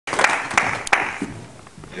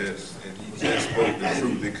Yes, and he just spoke the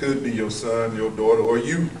truth. It could be your son, your daughter, or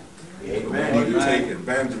you. Amen. We need to take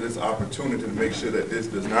advantage of this opportunity to make sure that this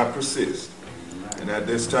does not persist. And at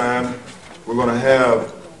this time, we're going to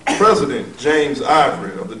have President James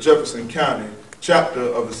Ivery of the Jefferson County chapter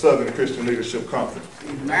of the Southern Christian Leadership Conference.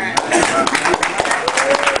 Amen.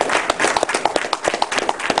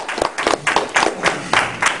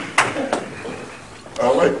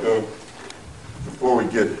 I'd like to, before I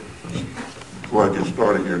get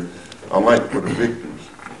started here, I'd like for the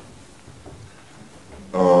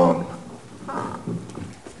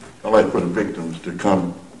victims, to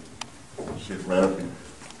come sit right up here.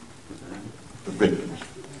 The victims.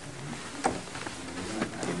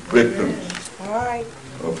 The victims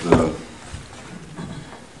of the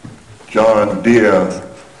John Deere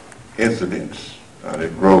incidents out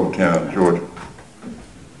at Grovetown, Georgia.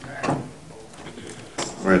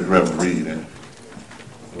 Where's Reverend Reed? And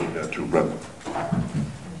we got two brothers.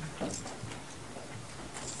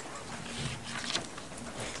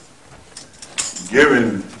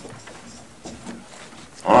 Giving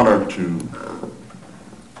honor to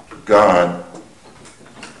God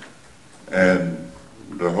and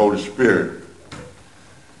the Holy Spirit,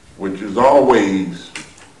 which is always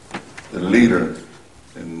the leader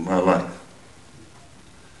in my life.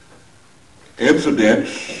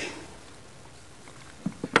 Incidents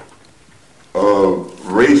of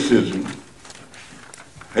racism,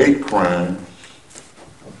 hate crimes,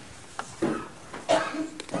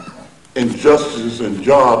 injustice, and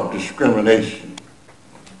job discrimination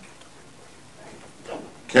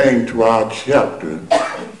came to our chapter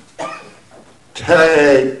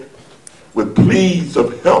tagged with pleas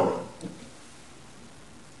of help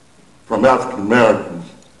from African Americans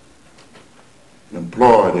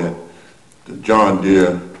employed at the John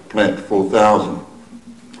Deere Plant 4000,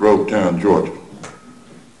 Grovetown, Georgia.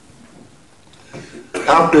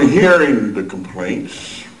 After hearing the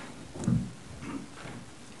complaints,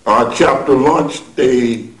 our chapter launched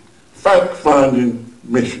a fact-finding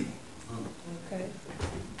mission. Okay.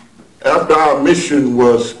 After our mission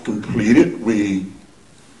was completed, we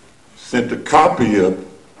sent a copy of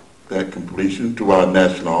that completion to our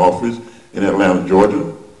national office in Atlanta,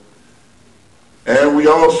 Georgia. And we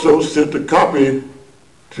also sent a copy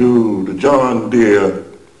to the John Deere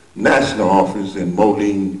national office in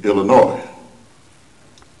Moline, Illinois.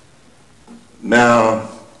 Now,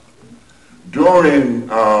 during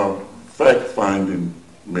our fact-finding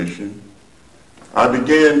mission, I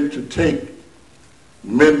began to take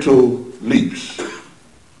mental leaps.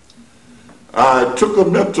 I took a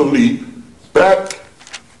mental leap back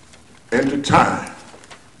into time.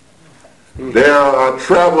 There I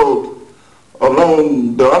traveled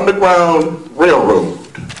along the Underground Railroad,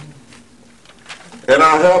 and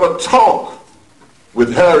I had a talk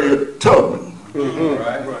with Harriet Tubman.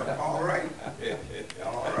 All right.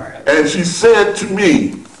 And she said to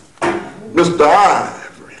me, Mr.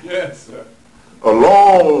 Ivery, yes, sir. A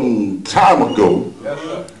long time ago, Yes,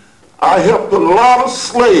 sir. I helped a lot of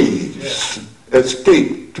slaves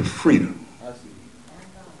escape to freedom. I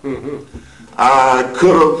see. I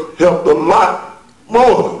could have helped a lot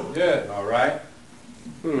more. Yeah, all right.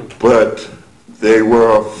 But they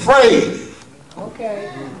were afraid.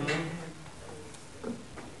 Okay.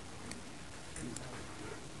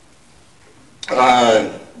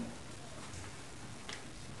 I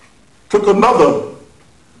took another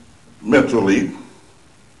mental leap,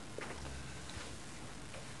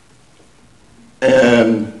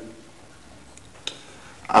 and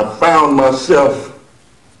I found myself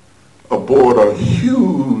aboard a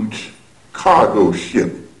huge cargo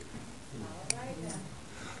ship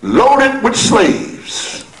loaded with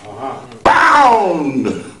slaves,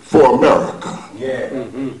 bound for America.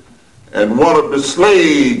 And one of the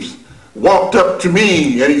slaves walked up to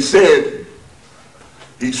me and he said,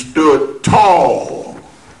 he stood tall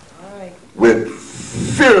with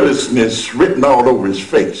fearlessness written all over his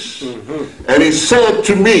face. And he said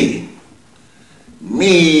to me,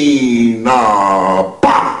 "Mi na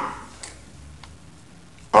pa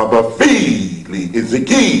abafili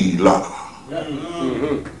izigila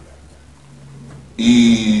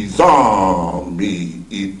izami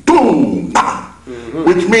ituna,"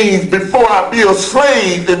 which means, before I be a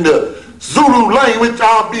slave in the Zulu language,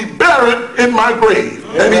 I'll be buried in my grave.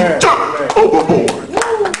 And he jumped overboard.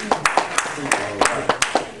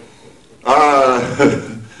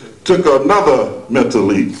 I took another mental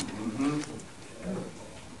leap,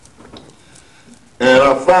 and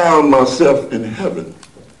I found myself in heaven.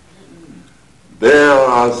 There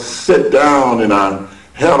I sat down and I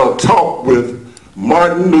had a talk with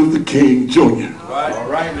Martin Luther King Jr. All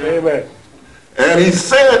right, amen. And he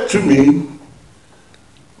said to me,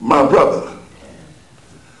 my brother,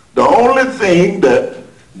 the only thing that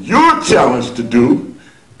you're challenged to do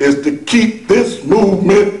is to keep this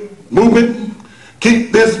movement moving,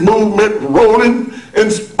 keep this movement rolling in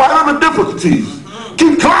spite of the difficulties.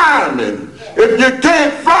 Keep climbing. If you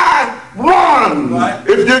can't fly, run.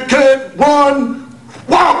 If you can't run,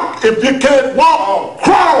 walk. If you can't walk,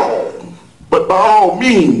 crawl. But by all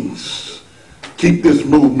means, keep this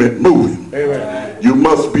movement moving. Amen. You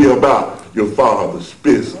must be about your Father's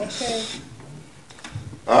business. Okay.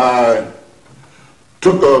 I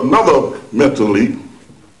took another mental leap,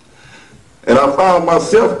 and I found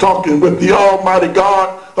myself talking with the Almighty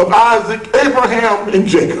God of Isaac, Abraham, and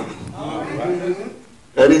Jacob.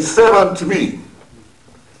 And he said unto me,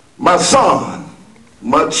 my son,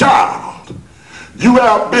 my child, you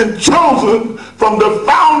have been chosen from the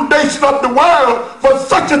foundation of the world for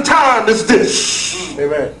such a time as this.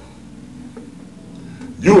 Amen.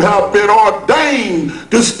 You have been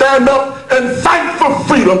ordained to stand up and fight for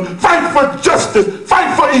freedom, fight for justice,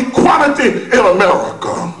 fight for equality in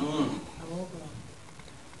America.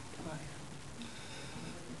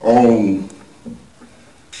 On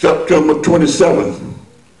September 27th,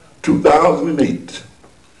 2008,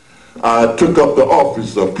 I took up the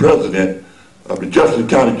office of president of the Jefferson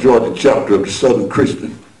County, Georgia chapter of the Southern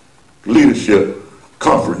Christian Leadership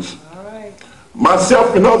Conference. All right.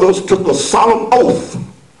 Myself and others took a solemn oath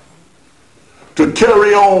to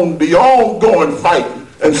carry on the ongoing fight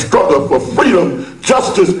and struggle for freedom,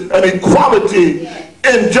 justice, and equality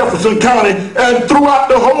in Jefferson County and throughout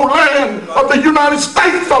the whole land of the United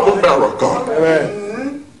States of America. Amen.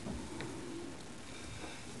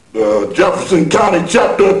 The Jefferson County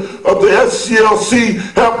chapter of the SCLC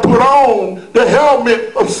have put on the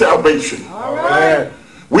helmet of salvation. All right.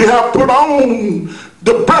 We have put on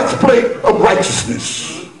the breastplate of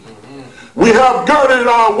righteousness. We have girded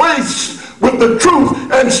our waists with the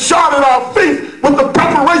truth and shodded our feet with the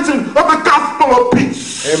preparation of the gospel of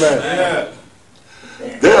peace. Amen.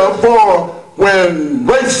 Therefore, when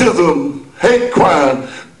racism, hate crime,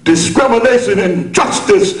 discrimination, and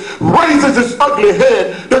injustice raises its ugly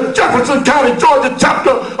head, the Jefferson County, Georgia chapter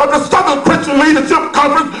of the Southern Christian Leadership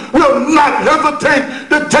Conference will not hesitate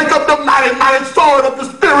to take up the mighty, mighty sword of the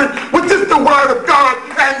Spirit, which is the Word of God,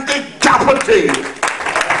 and decapitate it.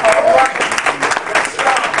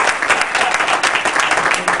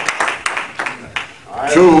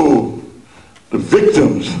 To the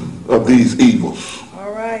victims of these evils.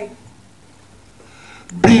 All right.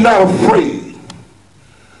 Be not afraid,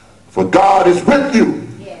 for God is with you.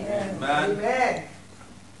 Yes. Amen.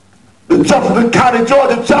 The Jefferson County,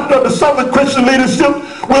 Georgia chapter of the Southern Christian Leadership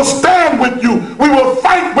will stand with you. We will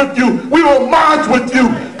fight with you. We will march with you.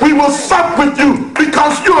 We will sup with you,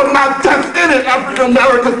 because you are not just any African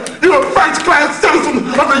American. You are first-class citizens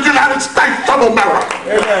of the United States of America.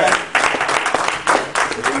 Amen.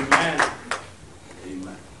 Amen.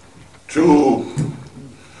 To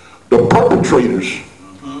the perpetrators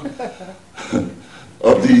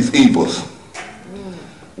of these evils,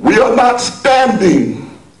 we are not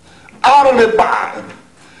standing idly by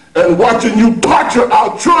and watching you torture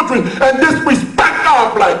our children and disrespect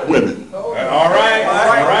our black women. All right,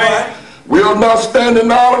 all right. We are not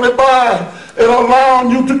standing idly by and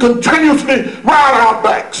allowing you to continuously ride our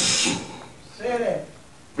backs. Say that.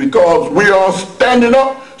 Because we are standing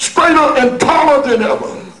up straighter and taller than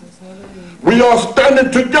ever. We are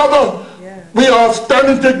standing together. We are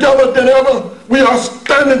standing together than ever. We are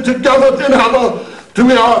standing together than ever.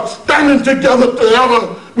 We are standing together than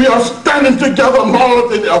ever. We are standing together more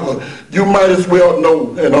than ever. You might as well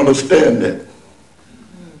know and understand that.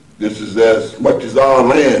 This is as much as our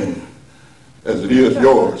land as it is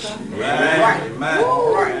yours. Amen.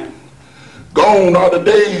 Amen. Gone are the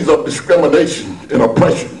days of discrimination and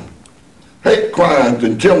oppression, hate crimes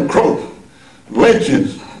and Jim Crow,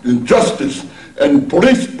 lynchings, injustice, and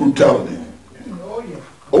police brutality.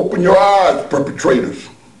 Open your eyes, perpetrators.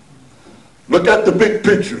 Look at the big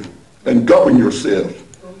picture and govern yourselves,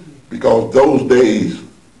 because those days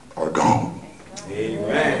are gone.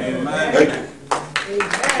 Amen.